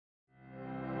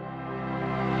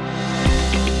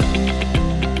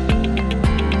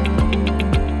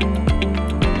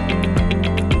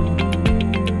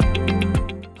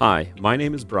Hi, my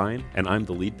name is Brian, and I'm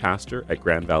the lead pastor at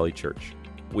Grand Valley Church.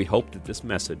 We hope that this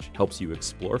message helps you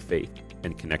explore faith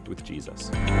and connect with Jesus.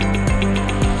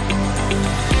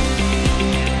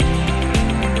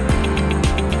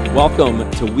 Welcome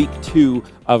to week 2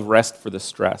 of Rest for the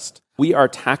Stressed. We are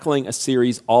tackling a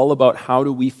series all about how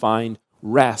do we find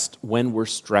rest when we're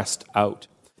stressed out.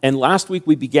 And last week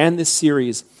we began this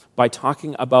series by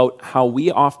talking about how we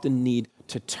often need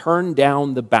to turn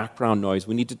down the background noise.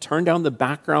 We need to turn down the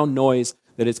background noise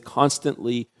that is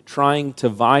constantly trying to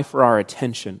vie for our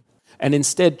attention, and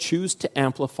instead choose to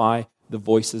amplify the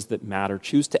voices that matter.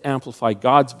 Choose to amplify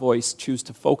God's voice. Choose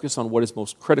to focus on what is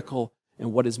most critical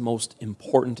and what is most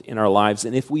important in our lives.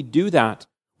 And if we do that,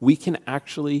 we can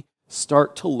actually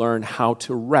start to learn how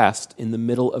to rest in the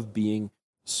middle of being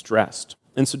stressed.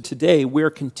 And so today we're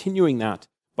continuing that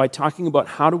by talking about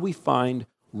how do we find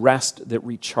rest that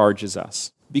recharges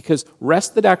us. Because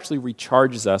rest that actually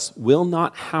recharges us will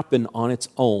not happen on its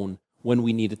own when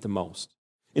we need it the most.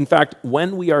 In fact,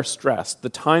 when we are stressed, the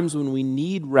times when we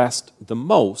need rest the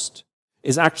most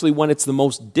is actually when it's the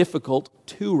most difficult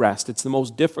to rest. It's the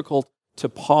most difficult to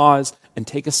pause and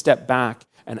take a step back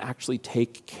and actually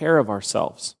take care of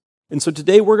ourselves. And so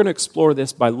today we're going to explore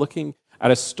this by looking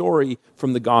at a story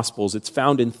from the Gospels. It's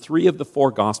found in 3 of the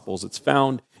 4 Gospels. It's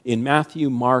found in Matthew,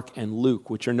 Mark, and Luke,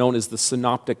 which are known as the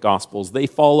Synoptic Gospels. They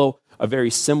follow a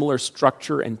very similar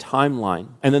structure and timeline.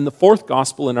 And then the 4th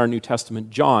Gospel in our New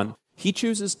Testament, John, he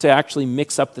chooses to actually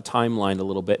mix up the timeline a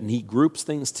little bit, and he groups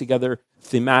things together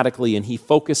thematically, and he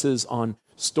focuses on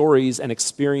stories and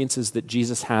experiences that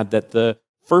Jesus had that the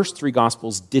first 3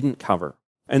 Gospels didn't cover.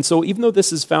 And so even though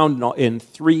this is found in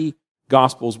 3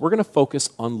 Gospels, we're going to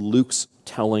focus on Luke's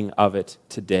telling of it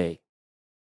today.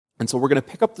 And so we're going to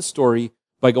pick up the story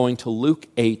by going to Luke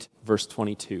 8, verse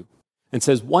 22. It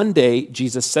says, "One day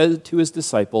Jesus said to his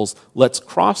disciples, 'Let's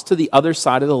cross to the other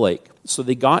side of the lake.' So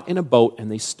they got in a boat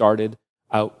and they started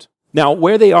out." Now,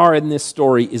 where they are in this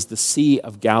story is the Sea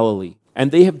of Galilee.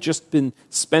 And they have just been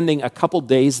spending a couple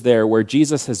days there where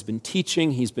Jesus has been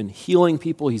teaching, he's been healing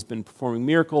people, he's been performing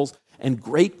miracles, and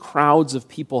great crowds of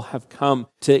people have come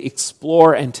to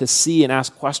explore and to see and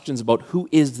ask questions about who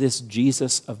is this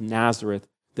Jesus of Nazareth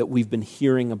that we've been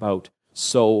hearing about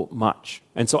so much.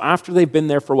 And so after they've been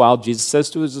there for a while, Jesus says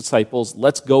to his disciples,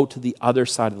 "Let's go to the other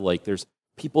side of the lake. There's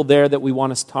people there that we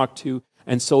want to talk to."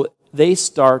 And so they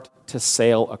start to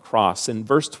sail across. And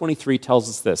verse 23 tells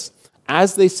us this: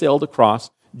 "As they sailed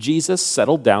across, Jesus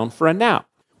settled down for a nap.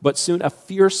 But soon a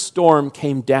fierce storm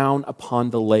came down upon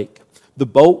the lake. The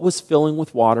boat was filling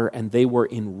with water, and they were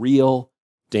in real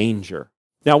danger."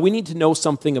 Now, we need to know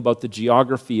something about the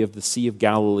geography of the Sea of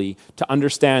Galilee to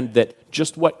understand that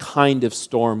just what kind of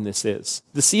storm this is.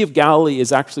 The Sea of Galilee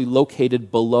is actually located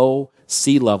below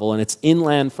sea level, and it's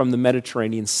inland from the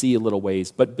Mediterranean Sea a little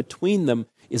ways, but between them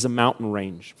is a mountain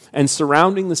range. And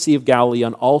surrounding the Sea of Galilee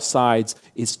on all sides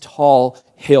is tall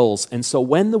hills. And so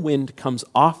when the wind comes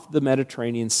off the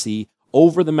Mediterranean Sea,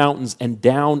 over the mountains and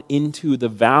down into the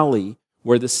valley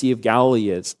where the Sea of Galilee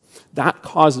is, that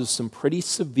causes some pretty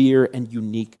severe and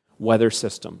unique weather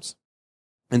systems.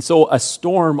 And so a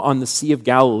storm on the Sea of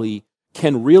Galilee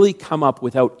can really come up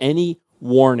without any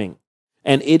warning.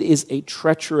 And it is a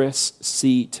treacherous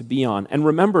sea to be on. And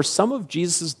remember, some of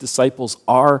Jesus' disciples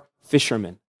are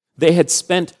fishermen. They had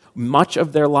spent much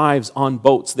of their lives on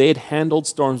boats. They had handled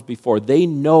storms before. They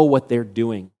know what they're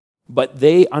doing. But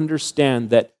they understand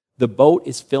that the boat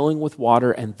is filling with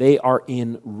water and they are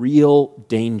in real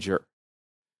danger.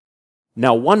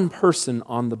 Now, one person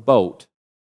on the boat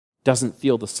doesn't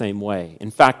feel the same way.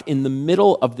 In fact, in the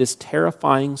middle of this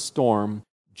terrifying storm,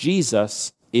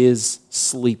 Jesus is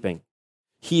sleeping.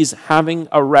 He's having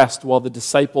a rest while the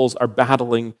disciples are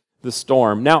battling the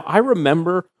storm. Now, I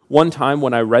remember one time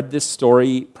when I read this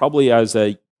story, probably as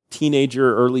a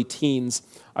teenager, early teens,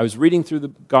 I was reading through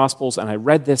the Gospels and I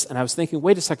read this and I was thinking,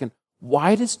 wait a second,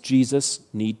 why does Jesus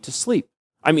need to sleep?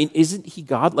 I mean, isn't he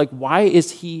God? Like, why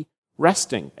is he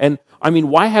resting? And I mean,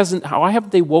 why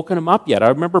haven't they woken him up yet? I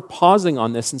remember pausing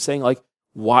on this and saying, like,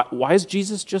 why is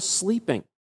Jesus just sleeping?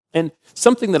 And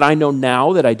something that I know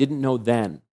now that I didn't know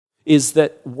then is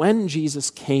that when Jesus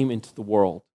came into the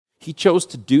world, he chose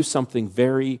to do something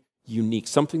very unique,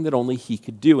 something that only he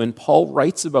could do. And Paul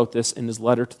writes about this in his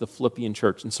letter to the Philippian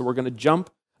church. And so we're going to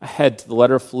jump ahead to the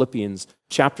letter of Philippians,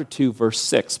 chapter 2, verse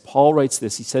 6. Paul writes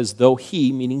this. He says, though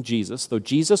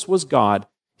Jesus was God,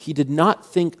 he did not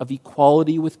think of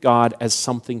equality with God as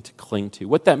something to cling to.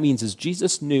 What that means is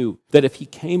Jesus knew that if he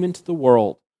came into the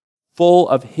world full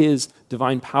of his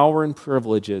divine power and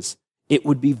privileges, it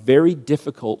would be very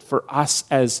difficult for us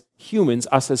as humans,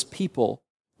 us as people,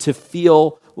 to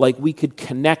feel like we could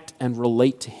connect and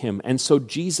relate to him. And so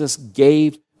Jesus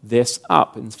gave this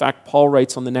up. In fact, Paul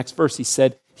writes on the next verse, he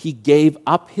said, he gave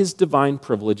up his divine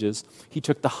privileges. He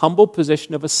took the humble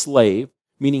position of a slave,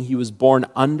 meaning he was born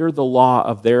under the law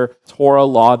of their Torah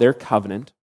law, their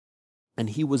covenant, and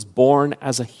he was born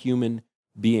as a human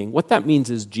being. What that means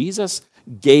is Jesus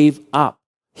gave up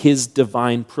his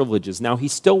divine privileges. Now, he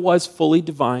still was fully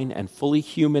divine and fully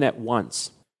human at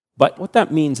once. But what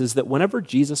that means is that whenever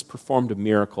Jesus performed a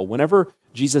miracle, whenever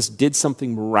Jesus did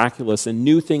something miraculous and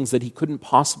knew things that he couldn't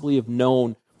possibly have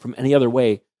known from any other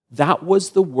way, that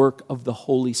was the work of the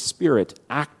Holy Spirit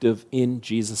active in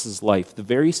Jesus' life. The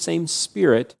very same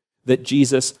Spirit that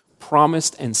Jesus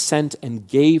promised and sent and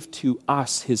gave to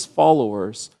us, his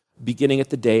followers, beginning at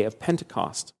the day of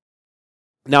Pentecost.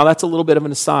 Now, that's a little bit of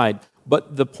an aside,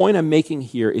 but the point I'm making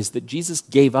here is that Jesus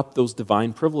gave up those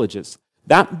divine privileges.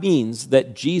 That means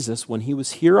that Jesus, when he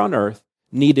was here on earth,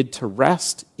 needed to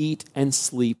rest, eat, and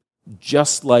sleep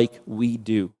just like we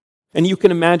do. And you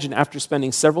can imagine after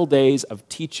spending several days of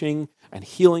teaching and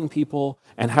healing people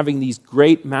and having these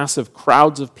great, massive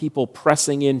crowds of people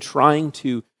pressing in, trying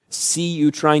to see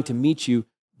you, trying to meet you,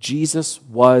 Jesus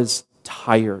was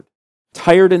tired.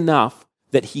 Tired enough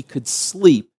that he could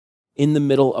sleep in the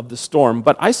middle of the storm.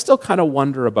 But I still kind of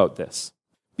wonder about this,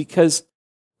 because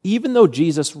even though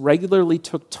Jesus regularly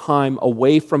took time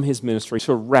away from his ministry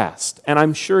to rest, and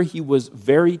I'm sure he was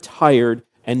very tired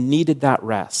and needed that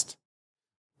rest,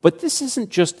 but this isn't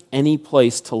just any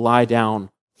place to lie down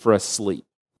for a sleep.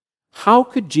 How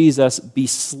could Jesus be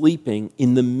sleeping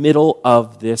in the middle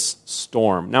of this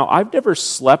storm? Now, I've never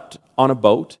slept on a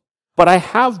boat, but I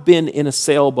have been in a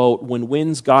sailboat when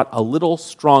winds got a little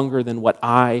stronger than what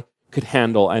I could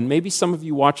handle. And maybe some of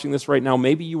you watching this right now,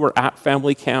 maybe you were at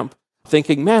family camp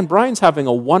thinking, man, Brian's having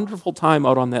a wonderful time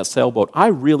out on that sailboat. I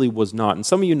really was not. And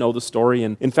some of you know the story.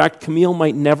 And in fact, Camille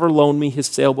might never loan me his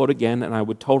sailboat again, and I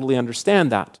would totally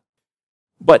understand that.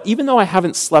 But even though I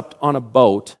haven't slept on a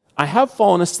boat, I have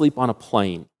fallen asleep on a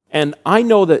plane. And I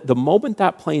know that the moment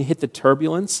that plane hit the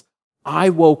turbulence, I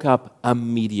woke up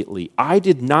immediately. I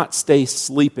did not stay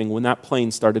sleeping when that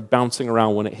plane started bouncing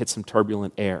around when it hit some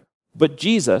turbulent air. But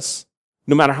Jesus,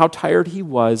 no matter how tired he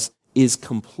was, is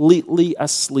completely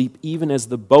asleep, even as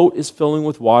the boat is filling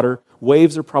with water.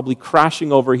 Waves are probably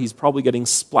crashing over. He's probably getting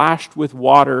splashed with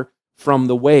water from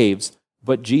the waves.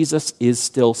 But Jesus is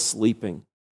still sleeping.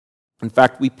 In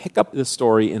fact, we pick up this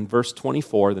story in verse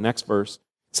 24. The next verse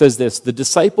says this: the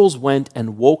disciples went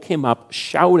and woke him up,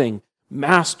 shouting,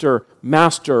 "Master,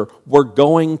 Master, we're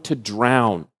going to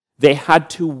drown." They had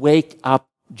to wake up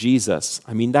Jesus.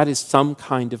 I mean, that is some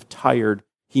kind of tired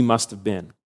he must have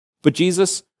been. But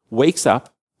Jesus wakes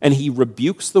up and he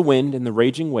rebukes the wind and the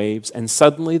raging waves, and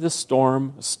suddenly the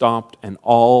storm stopped and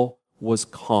all was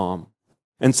calm.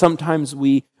 And sometimes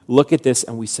we look at this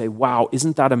and we say, wow,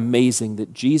 isn't that amazing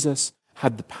that Jesus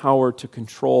had the power to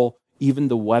control even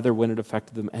the weather when it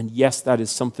affected them? And yes, that is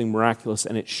something miraculous,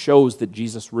 and it shows that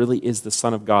Jesus really is the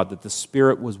Son of God, that the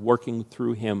Spirit was working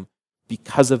through him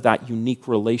because of that unique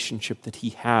relationship that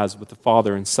he has with the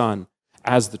Father and Son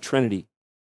as the Trinity.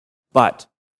 But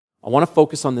I want to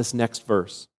focus on this next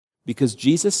verse, because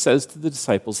Jesus says to the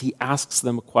disciples, he asks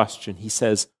them a question. He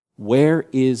says, "Where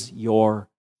is your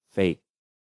faith?"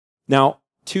 Now,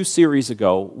 2 series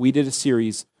ago, we did a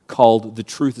series called The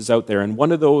Truth is Out There, and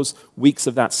one of those weeks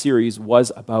of that series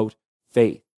was about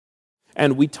faith.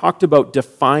 And we talked about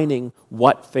defining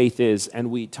what faith is, and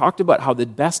we talked about how the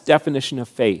best definition of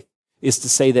faith is to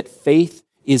say that faith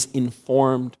is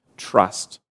informed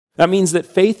trust. That means that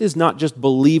faith is not just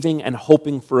believing and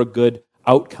hoping for a good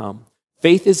outcome.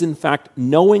 Faith is, in fact,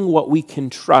 knowing what we can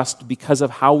trust because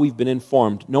of how we've been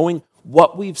informed. Knowing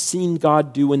what we've seen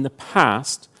God do in the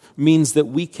past means that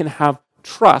we can have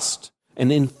trust, an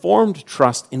informed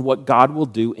trust in what God will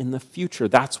do in the future.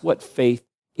 That's what faith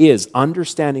is,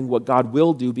 understanding what God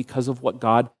will do because of what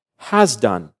God has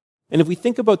done. And if we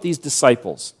think about these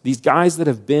disciples, these guys that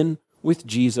have been with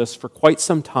Jesus for quite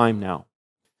some time now,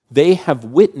 they have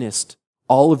witnessed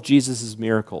all of Jesus'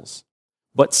 miracles,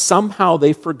 but somehow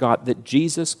they forgot that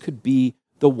Jesus could be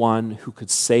the one who could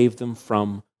save them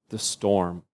from the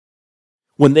storm.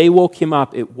 When they woke him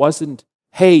up, it wasn't,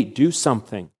 "Hey, do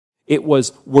something." It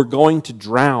was, "We're going to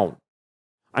drown."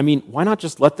 I mean, why not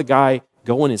just let the guy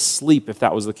go in his sleep if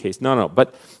that was the case? No.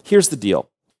 But here's the deal.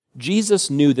 Jesus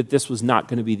knew that this was not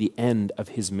going to be the end of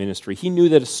his ministry. He knew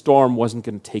that a storm wasn't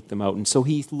going to take them out. And so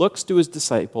he looks to his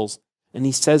disciples and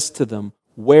he says to them,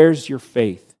 "Where's your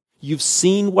faith? You've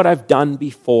seen what I've done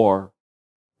before.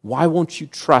 Why won't you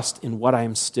trust in what I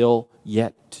am still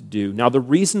yet to do?" Now, the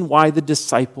reason why the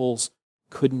disciples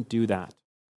couldn't do that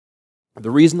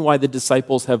The reason why the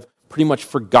disciples have pretty much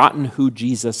forgotten who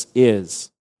Jesus is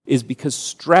because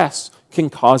stress can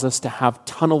cause us to have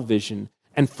tunnel vision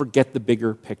and forget the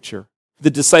bigger picture. The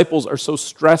disciples are so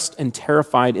stressed and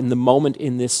terrified in the moment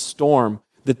in this storm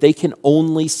that they can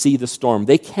only see the storm.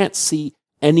 They can't see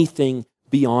anything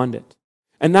beyond it.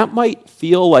 And that might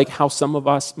feel like how some of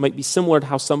us, might be similar to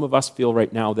how some of us feel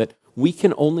right now, that we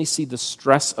can only see the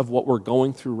stress of what we're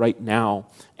going through right now,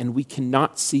 and we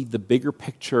cannot see the bigger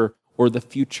picture or the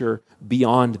future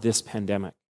beyond this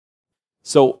pandemic.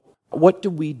 So what do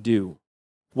we do?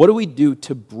 What do we do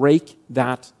to break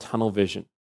that tunnel vision?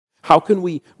 How can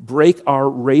we break our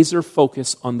razor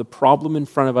focus on the problem in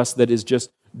front of us that is just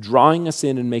drawing us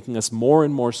in and making us more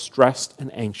and more stressed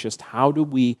and anxious? How do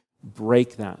we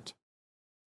break that?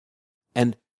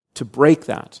 And to break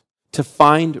that, to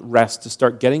find rest, to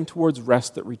start getting towards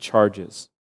rest that recharges,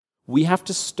 we have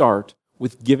to start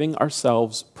with giving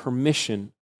ourselves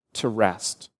permission to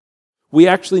rest. We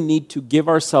actually need to give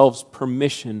ourselves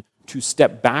permission to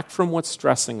step back from what's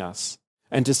stressing us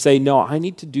and to say, no, I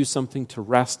need to do something to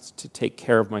rest, to take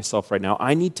care of myself right now.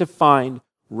 I need to find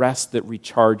rest that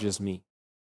recharges me.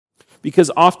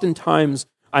 Because oftentimes,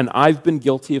 and I've been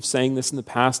guilty of saying this in the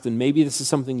past, and maybe this is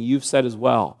something you've said as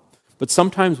well, but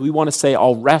sometimes we want to say,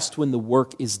 I'll rest when the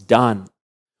work is done.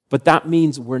 But that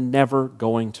means we're never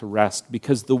going to rest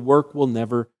because the work will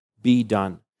never be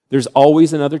done. There's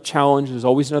always another challenge. There's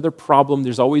always another problem.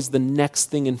 There's always the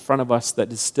next thing in front of us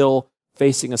that is still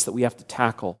facing us that we have to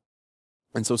tackle.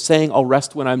 And so saying I'll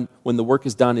rest when the work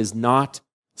is done is not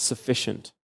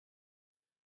sufficient.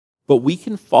 But we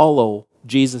can follow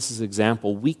Jesus'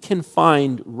 example. We can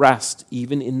find rest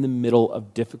even in the middle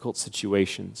of difficult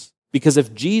situations. Because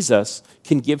if Jesus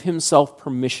can give himself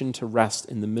permission to rest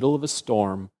in the middle of a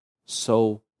storm,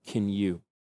 so can you.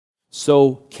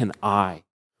 So can I.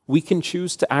 We can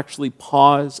choose to actually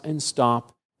pause and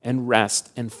stop and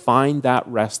rest and find that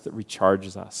rest that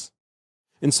recharges us.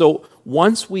 And so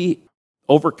once we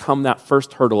overcome that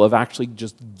first hurdle of actually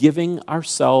just giving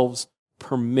ourselves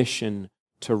permission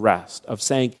to rest, of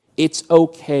saying, it's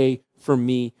okay for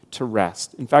me to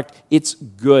rest. In fact, it's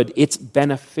good, it's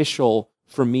beneficial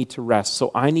for me to rest. So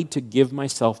I need to give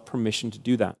myself permission to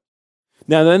do that.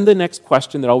 Now, then the next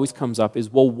question that always comes up is,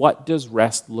 well, what does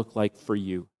rest look like for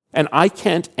you? And I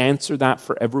can't answer that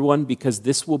for everyone because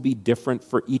this will be different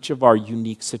for each of our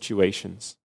unique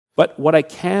situations. But what I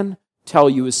can tell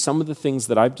you is some of the things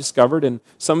that I've discovered, and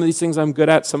some of these things I'm good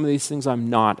at, some of these things I'm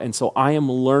not. And so I am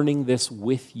learning this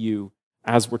with you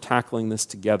as we're tackling this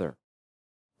together.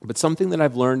 But something that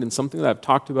I've learned and something that I've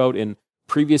talked about in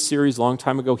previous series a long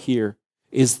time ago here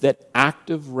is that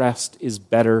active rest is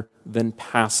better than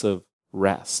passive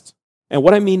rest. And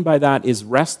what I mean by that is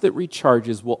rest that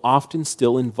recharges will often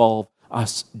still involve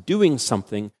us doing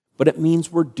something, but it means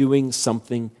we're doing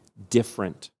something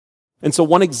different. And so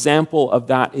one example of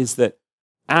that is that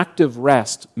active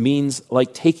rest means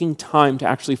like taking time to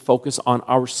actually focus on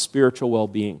our spiritual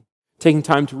well-being, taking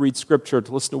time to read scripture,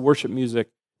 to listen to worship music,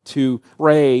 to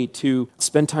pray, to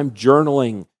spend time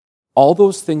journaling. All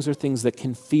those things are things that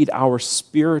can feed our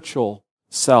spiritual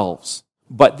selves,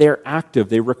 but they're active.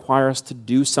 They require us to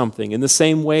do something. In the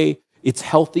same way, it's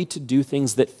healthy to do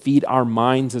things that feed our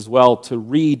minds as well, to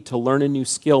read, to learn a new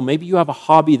skill. Maybe you have a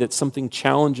hobby that's something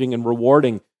challenging and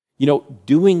rewarding.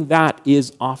 Doing that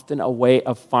is often a way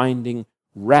of finding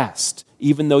rest,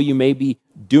 even though you may be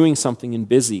doing something and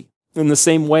busy. In the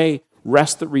same way,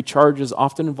 rest that recharges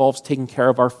often involves taking care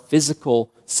of our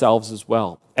physical selves as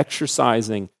well,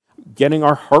 exercising, getting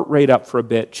our heart rate up for a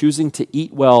bit, choosing to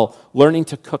eat well, learning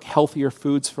to cook healthier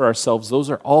foods for ourselves.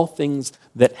 Those are all things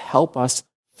that help us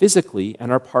physically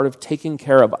and are part of taking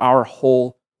care of our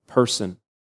whole person.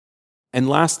 And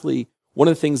lastly, one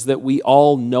of the things that we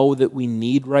all know that we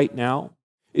need right now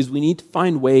is we need to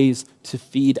find ways to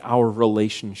feed our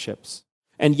relationships.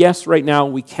 And yes, right now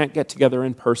we can't get together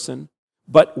in person,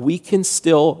 but we can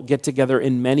still get together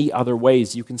in many other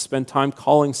ways. You can spend time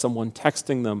calling someone,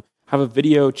 texting them, have a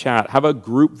video chat, have a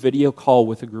group video call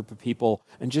with a group of people,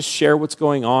 and just share what's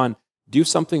going on. Do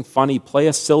something funny, play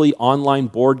a silly online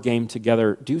board game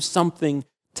together. Do something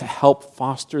to help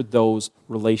foster those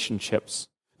relationships.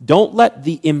 Don't let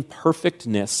the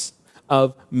imperfectness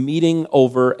of meeting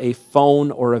over a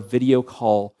phone or a video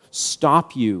call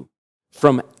stop you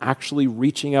from actually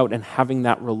reaching out and having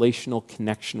that relational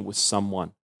connection with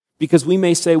someone. Because we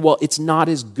may say, well, it's not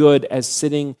as good as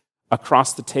sitting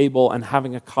across the table and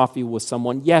having a coffee with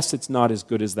someone. Yes, it's not as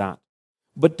good as that.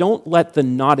 But don't let the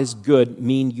not as good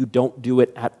mean you don't do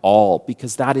it at all,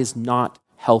 because that is not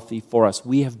healthy for us.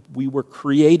 We were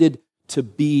created to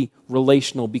be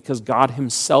relational because God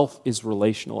himself is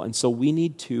relational. And so we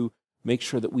need to make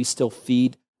sure that we still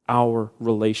feed our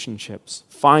relationships.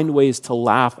 Find ways to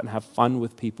laugh and have fun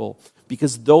with people,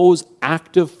 because those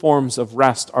active forms of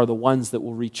rest are the ones that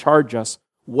will recharge us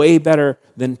way better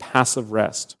than passive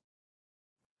rest.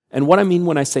 And what I mean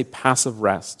when I say passive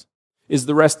rest is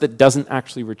the rest that doesn't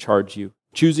actually recharge you.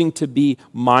 Choosing to be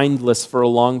mindless for a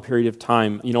long period of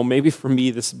time. Maybe for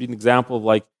me, this would be an example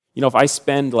of if I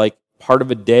spend part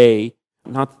of a day,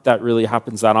 not that that really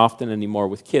happens that often anymore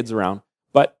with kids around,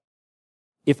 but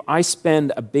if I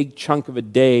spend a big chunk of a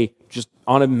day just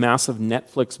on a massive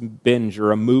Netflix binge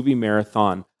or a movie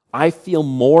marathon, I feel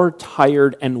more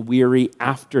tired and weary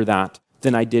after that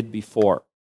than I did before.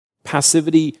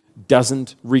 Passivity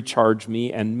doesn't recharge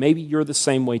me, and maybe you're the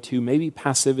same way too. Maybe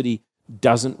passivity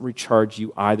doesn't recharge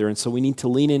you either, and so we need to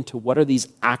lean into what are these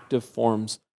active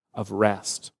forms of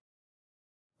rest.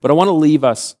 But I want to leave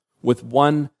us with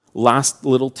one last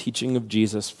little teaching of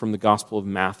Jesus from the Gospel of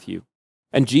Matthew.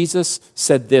 And Jesus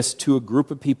said this to a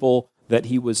group of people that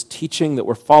he was teaching, that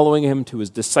were following him, to his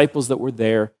disciples that were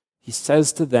there. He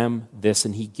says to them this,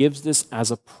 and he gives this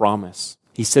as a promise.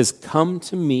 He says, "Come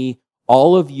to me,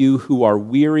 all of you who are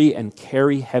weary and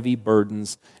carry heavy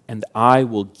burdens, and I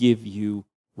will give you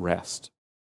rest."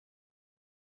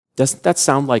 Doesn't that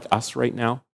sound like us right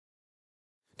now?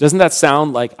 Doesn't that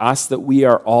sound like us, that we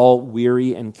are all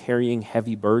weary and carrying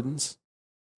heavy burdens?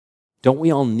 Don't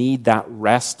we all need that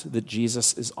rest that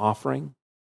Jesus is offering?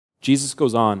 Jesus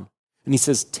goes on and he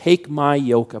says, "Take my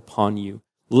yoke upon you.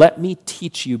 Let me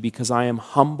teach you, because I am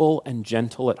humble and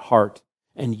gentle at heart,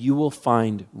 and you will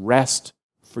find rest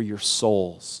for your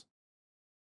souls."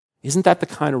 Isn't that the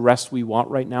kind of rest we want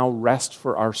right now? Rest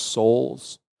for our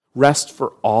souls. Rest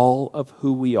for all of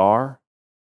who we are.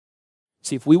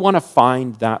 See, if we want to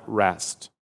find that rest,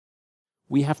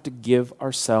 we have to give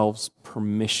ourselves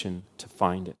permission to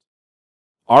find it.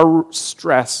 Our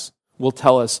stress will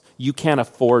tell us you can't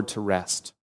afford to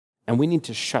rest, and we need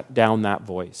to shut down that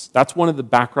voice. That's one of the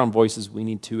background voices we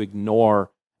need to ignore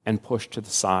and push to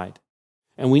the side.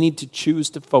 And we need to choose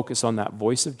to focus on that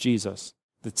voice of Jesus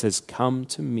that says, "Come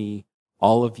to me,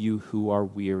 all of you who are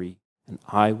weary, and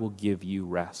I will give you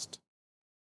rest."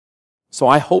 So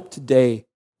I hope today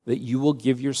that you will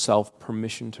give yourself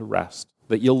permission to rest,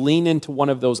 that you'll lean into one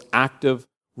of those active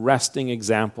resting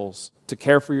examples to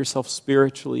care for yourself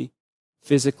spiritually,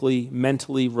 physically,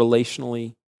 mentally,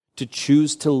 relationally, to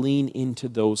choose to lean into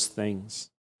those things,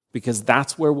 because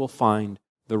that's where we'll find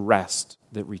the rest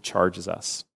that recharges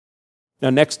us. Now,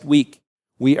 next week,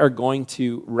 we are going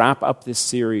to wrap up this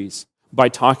series by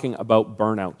talking about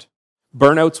burnout.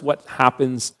 Burnout's what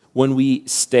happens when we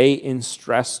stay in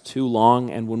stress too long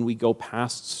and when we go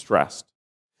past stress.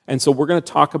 And so we're going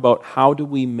to talk about how do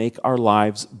we make our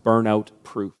lives burnout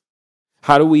proof?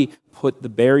 How do we put the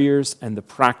barriers and the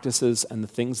practices and the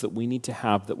things that we need to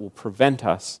have that will prevent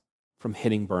us from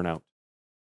hitting burnout?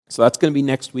 So that's going to be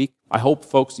next week. I hope,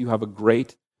 folks, you have a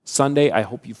great Sunday. I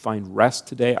hope you find rest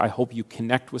today. I hope you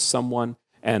connect with someone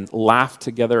and laugh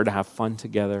together and have fun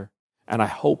together. And I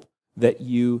hope that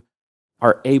you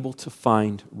are able to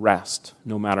find rest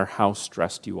no matter how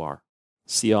stressed you are.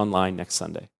 See you online next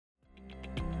Sunday.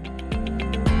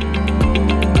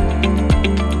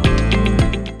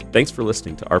 Thanks for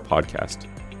listening to our podcast.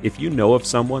 If you know of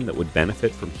someone that would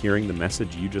benefit from hearing the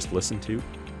message you just listened to,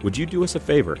 would you do us a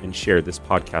favor and share this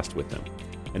podcast with them?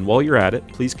 And while you're at it,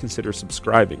 please consider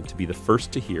subscribing to be the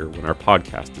first to hear when our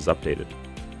podcast is updated.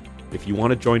 If you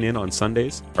want to join in on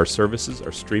Sundays, our services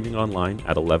are streaming online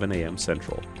at 11 a.m.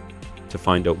 Central. To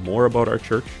find out more about our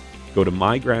church, go to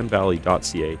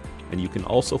mygrandvalley.ca, and you can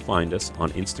also find us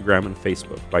on Instagram and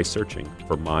Facebook by searching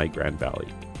for My Grand Valley.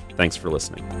 Thanks for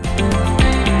listening.